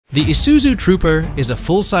The Isuzu Trooper is a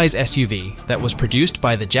full-size SUV that was produced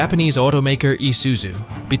by the Japanese automaker Isuzu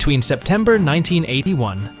between September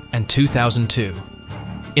 1981 and 2002.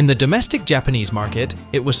 In the domestic Japanese market,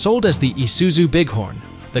 it was sold as the Isuzu Bighorn.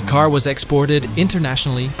 The car was exported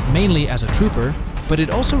internationally mainly as a Trooper, but it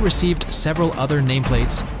also received several other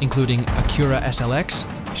nameplates including Acura SLX,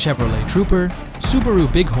 Chevrolet Trooper,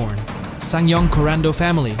 Subaru Bighorn, SsangYong Corando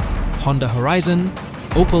Family, Honda Horizon,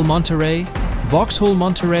 Opel Monterey, Vauxhall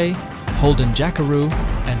Monterey, Holden Jackaroo,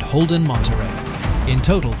 and Holden Monterey. In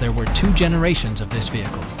total, there were 2 generations of this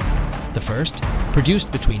vehicle. The first,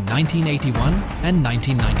 produced between 1981 and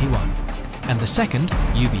 1991, and the second,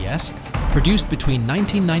 UBS, produced between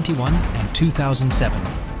 1991 and 2007,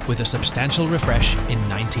 with a substantial refresh in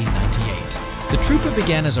 1998. The Trooper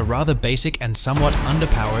began as a rather basic and somewhat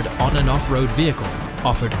underpowered on- and off-road vehicle,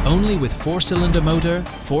 offered only with 4-cylinder motor,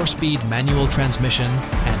 4-speed manual transmission,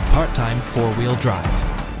 and part-time 4-wheel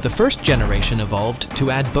drive. The first generation evolved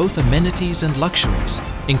to add both amenities and luxuries,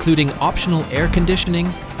 including optional air conditioning,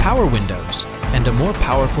 power windows, and a more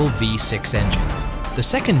powerful V6 engine. The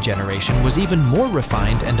second generation was even more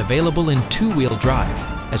refined and available in 2-wheel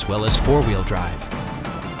drive, as well as 4-wheel drive.